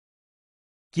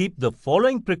Keep the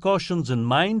following precautions in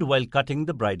mind while cutting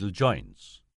the bridle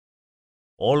joints.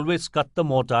 Always cut the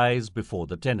mortise before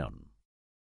the tenon.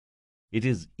 It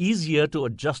is easier to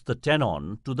adjust the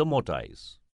tenon to the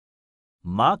mortise.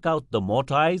 Mark out the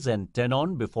mortise and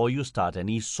tenon before you start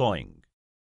any sawing.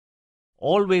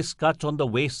 Always cut on the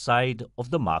waste side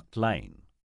of the marked line.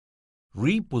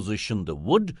 Reposition the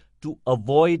wood to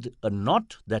avoid a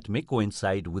knot that may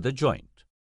coincide with a joint.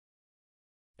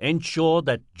 Ensure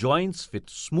that joints fit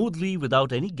smoothly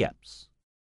without any gaps.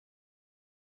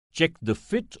 Check the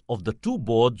fit of the two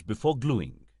boards before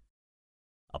gluing.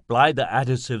 Apply the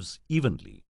adhesives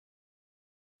evenly.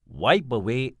 Wipe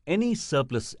away any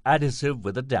surplus adhesive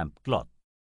with a damp cloth.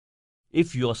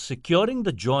 If you are securing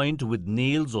the joint with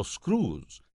nails or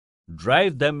screws,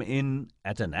 drive them in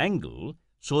at an angle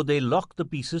so they lock the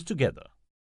pieces together.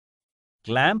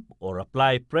 Clamp or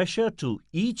apply pressure to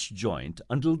each joint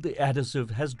until the adhesive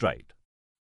has dried.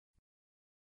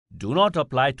 Do not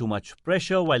apply too much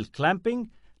pressure while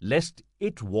clamping, lest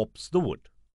it warps the wood.